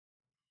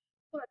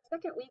For our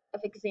second week of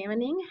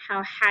examining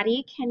how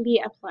Hattie can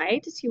be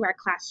applied to our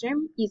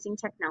classroom using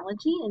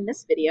technology in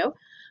this video,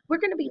 we're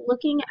going to be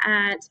looking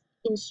at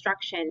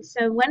instruction.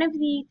 So one of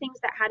the things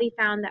that Hattie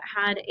found that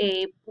had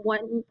a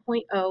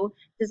 1.0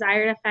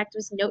 desired effect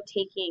was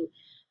note-taking,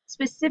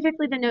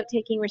 specifically the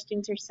note-taking where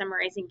students are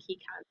summarizing key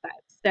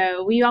concepts.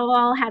 So we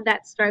all had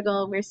that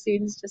struggle where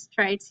students just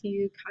try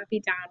to copy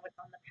down what's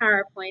on the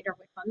PowerPoint or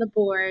what's on the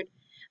board.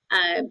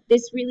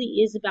 This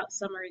really is about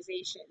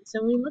summarization.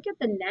 So when we look at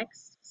the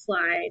next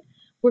slide,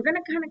 we're going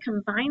to kind of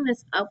combine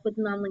this up with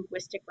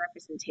non-linguistic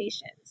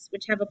representations,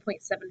 which have a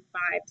 0.75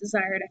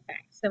 desired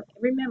effect. So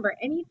remember,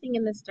 anything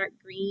in this dark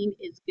green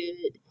is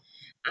good.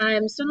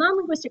 So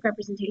non-linguistic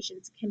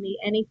representations can be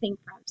anything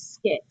from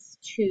skits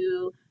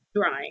to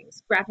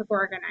drawings, graphic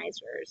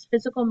organizers,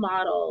 physical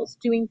models,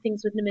 doing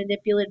things with the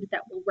manipulative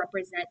that will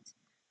represent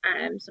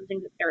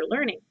something that they're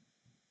learning.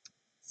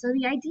 So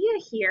the idea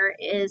here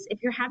is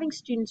if you're having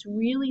students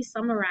really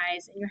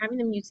summarize and you're having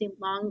them using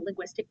long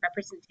linguistic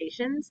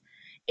representations,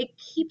 it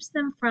keeps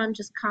them from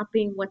just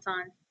copying what's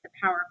on the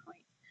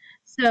PowerPoint.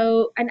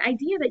 So an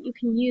idea that you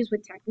can use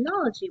with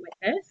technology with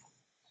this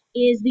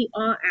is the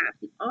AwwApp.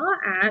 The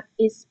AwwApp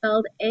is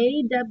spelled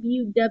AwwApp.com,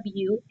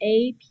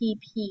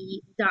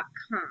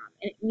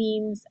 and it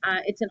means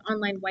it's an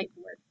online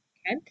whiteboard.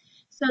 Okay,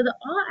 so the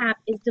AwwApp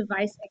is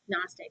device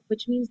agnostic,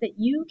 which means that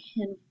you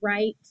can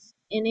write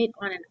in it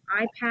on an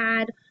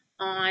iPad,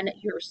 on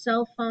your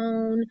cell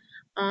phone,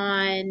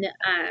 on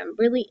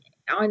really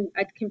on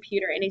a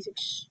computer, and it's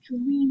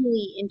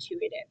extremely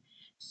intuitive.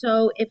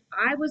 So if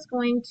I was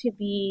going to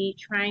be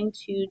trying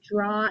to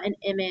draw an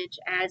image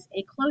as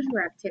a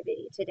closure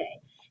activity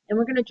today, and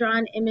we're going to draw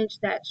an image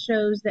that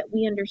shows that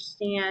we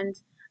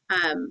understand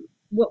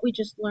what we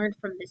just learned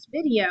from this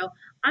video,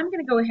 I'm going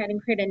to go ahead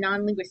and create a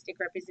non-linguistic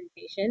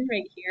representation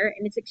right here,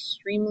 and it's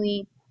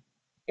extremely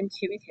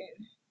intuitive,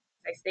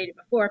 as I stated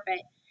before,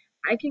 but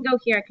I can go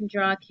here, I can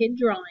draw a kid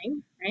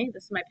drawing, right?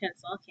 This is my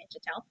pencil, can't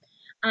you tell?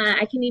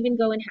 I can even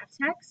go and have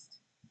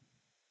text.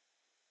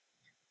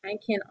 I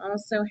can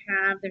also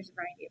have, there's a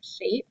variety of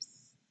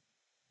shapes,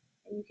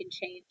 and you can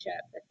change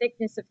up the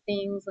thickness of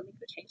things. Let me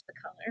go change the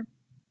color.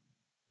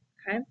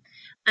 Okay,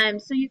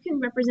 so you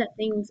can represent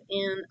things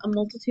in a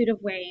multitude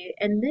of ways,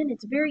 and then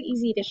it's very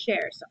easy to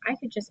share. So I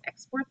could just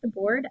export the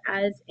board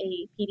as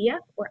a PDF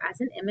or as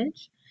an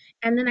image,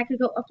 and then I could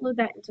go upload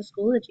that into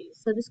Schoology.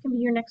 So this can be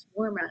your next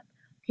warm-up.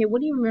 Okay,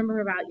 what do you remember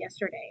about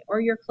yesterday,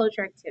 or your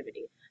closure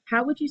activity?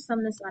 How would you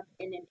sum this up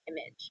in an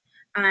image?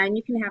 And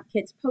you can have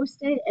kids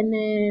post it and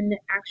then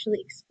actually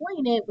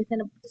explain it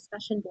within a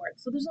discussion board.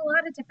 So there's a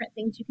lot of different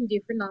things you can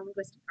do for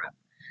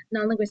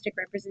non-linguistic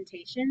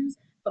representations,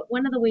 but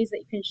one of the ways that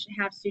you can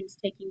have students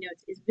taking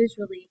notes is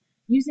visually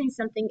using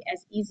something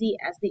as easy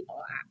as the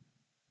AwwApp.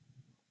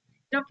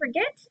 Don't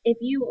forget, if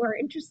you are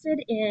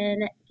interested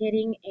in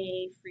getting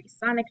a free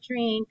Sonic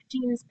drink,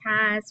 Jeans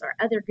Pass, or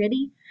other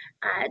goodie,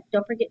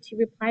 don't forget to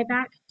reply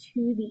back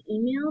to the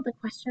email, the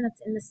question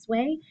that's in the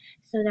sway,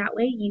 so that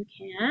way you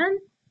can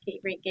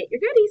get your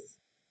goodies.